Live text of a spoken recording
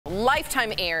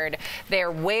Lifetime aired their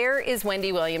Where is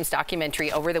Wendy Williams documentary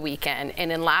over the weekend,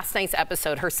 and in last night's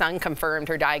episode, her son confirmed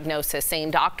her diagnosis,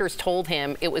 saying doctors told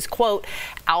him it was, quote,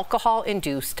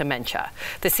 alcohol-induced dementia.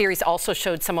 The series also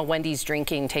showed some of Wendy's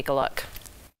drinking. Take a look.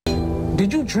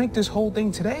 Did you drink this whole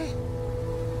thing today?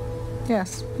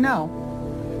 Yes. No.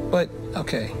 But,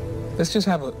 okay, let's just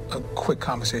have a quick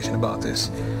conversation about this.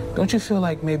 Don't you feel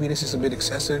like maybe this is a bit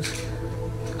excessive?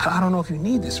 I don't know if you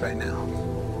need this right now.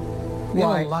 We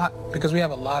have a lot, because we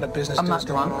have a lot of business deals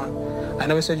going on. I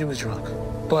never said you was drunk,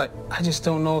 but I just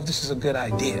don't know if this is a good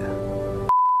idea.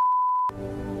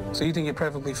 So you think you're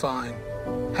perfectly fine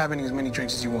having as many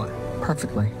drinks as you want?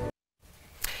 Perfectly.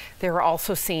 There were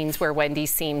also scenes where Wendy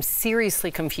seemed seriously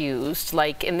confused,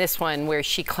 like in this one where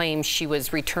she claims she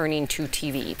was returning to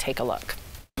TV. Take a look.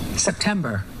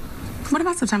 September. What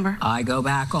about September? I go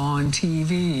back on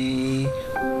TV.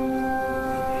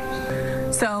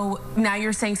 So now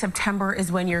you're saying September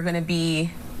is when you're going to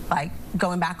be, like,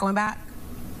 going back?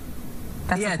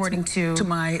 That's according to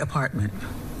my apartment.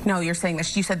 No, you're saying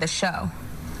that you said the show.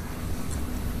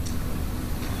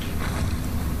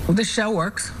 Well, the show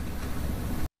works.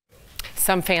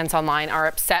 Some fans online are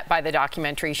upset by the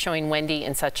documentary showing Wendy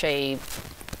in such a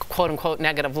quote-unquote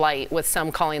negative light, with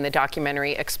some calling the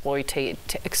documentary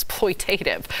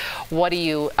exploitative. What do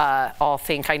you all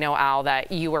think? I know, Al,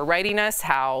 that you were writing us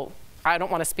how. I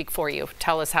don't want to speak for you.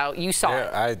 Tell us how you saw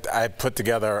it. I put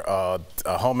together a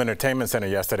home entertainment center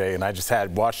yesterday, and I just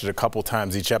watched it a couple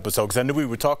times each episode because I knew we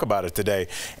would talk about it today.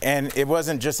 And it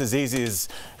wasn't just as easy as,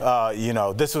 you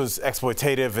know, this was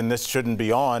exploitative and this shouldn't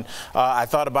be on. I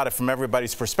thought about it from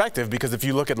everybody's perspective, because if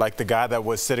you look at, like, the guy that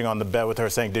was sitting on the bed with her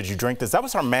saying, "Did you drink this?" That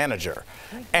was her manager.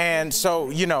 And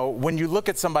so, you know, when you look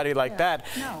at somebody like that,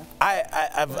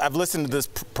 I've listened to this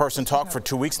person talk for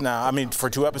 2 weeks now. I mean,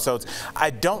 for 2 episodes. I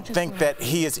don't think that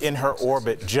he is in her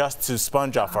orbit just to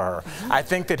sponge off of her. I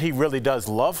think that he really does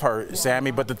love her,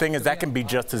 Sammy, but the thing is that can be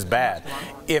just as bad.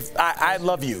 If I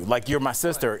love you, like you're my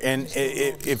sister, and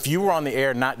if you were on the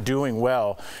air not doing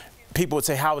well, people would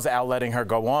say, how is Al letting her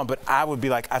go on? But I would be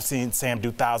like, I've seen Sam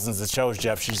do thousands of shows,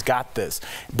 Jeff. She's got this.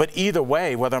 But either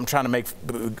way, whether I'm trying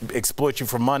to exploit you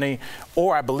for money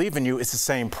or I believe in you, it's the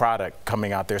same product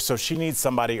coming out there. So she needs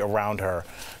somebody around her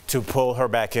to pull her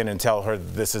back in and tell her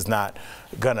this is not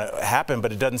going to happen.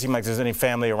 But it doesn't seem like there's any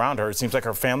family around her. It seems like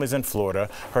her family's in Florida.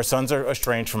 Her sons are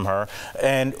estranged from her.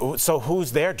 And so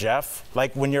who's there, Jeff?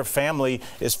 Like, when your family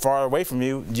is far away from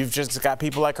you, you've just got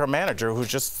people like her manager who's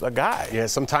just a guy. Yeah,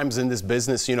 sometimes in this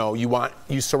business, you know,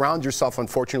 you surround yourself,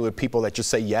 unfortunately, with people that just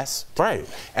say yes. Right.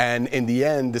 And in the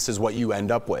end, this is what you end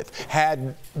up with.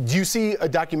 Do you see a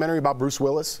documentary about Bruce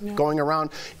Willis going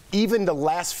around? Even the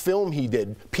last film he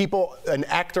did, an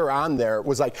actor on there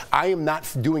was like, I am not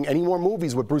doing any more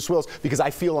movies with Bruce Willis because I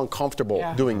feel uncomfortable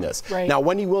doing this. Right. Now,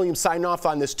 Wendy Williams signed off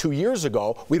on this 2 years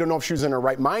ago. We don't know if she was in her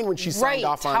right mind when she signed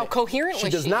off on it. How coherent was she?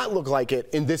 She does not look like it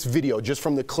in this video, just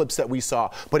from the clips that we saw.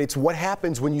 But it's what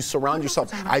happens when you surround yourself.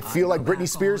 I feel like Britney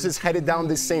Spears is headed down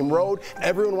this same road.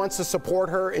 Everyone wants to support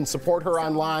her and support her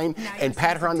online and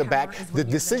pat her on the back. The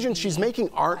decisions she's making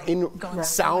aren't in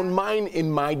sound mind in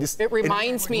my decision. It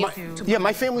reminds me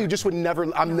my family just would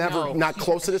never, I'm never not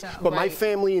close to this, but my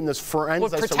family and the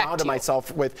friends I surrounded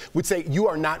myself with would say, you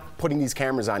are not putting these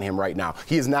cameras on him right now.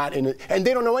 He is not in it. And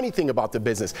they don't know anything about the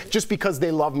business, just because they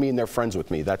love me and they're friends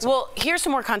with me. That's Well, here's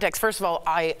some more context. First of all,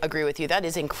 I agree with you. That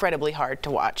is incredibly hard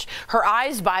to watch. Her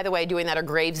eyes, by the way, doing that are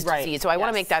Graves' disease, so I want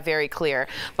to make that very clear.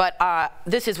 But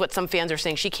this is what some fans are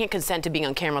saying. She can't consent to being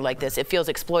on camera like this. It feels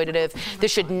exploitative.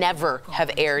 This should never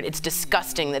have aired. It's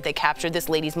disgusting that they captured this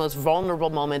lady's most vulnerable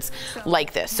moments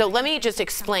like this. So let me just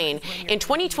explain. In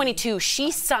 2022,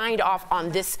 she signed off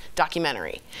on this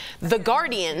documentary. The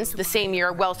Guardians, the same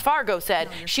year, Wells Fargo said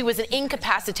she was an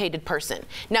incapacitated person.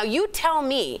 Now you tell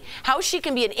me how she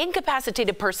can be an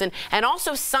incapacitated person and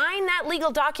also sign that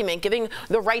legal document giving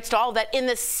the rights to all of that in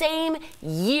the same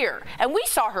year. And we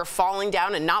saw her falling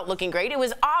down and not looking great. It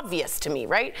was obvious to me,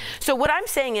 right? So what I'm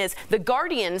saying is the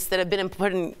Guardians that have been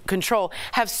put in control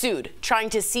have sued, trying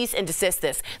to cease and desist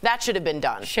this. That should have been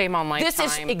done. Shame on Lifetime.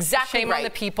 This is exactly Shame right. on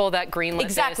the people that greenlit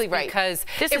exactly this, right. Because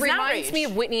this it reminds me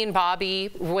of Whitney and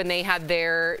Bobby when they had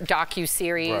their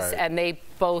docu-series, and they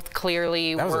both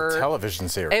clearly that was a television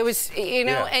series. It was, you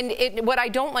know, and what I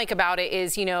don't like about it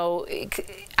is, you know,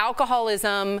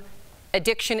 alcoholism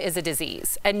addiction is a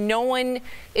disease, and no one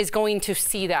is going to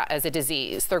see that as a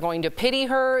disease. They're going to pity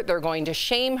her, they're going to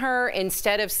shame her,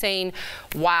 instead of saying,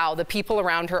 wow, the people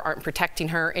around her aren't protecting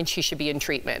her and she should be in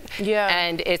treatment. Yeah.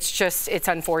 And it's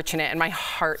unfortunate, and my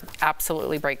heart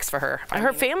absolutely breaks for her.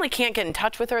 Her family can't get in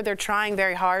touch with her. They're trying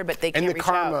very hard, but they can't reach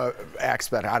out. And the karma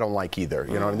aspect I don't like either.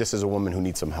 You know, and this is a woman who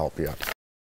needs some help, yeah.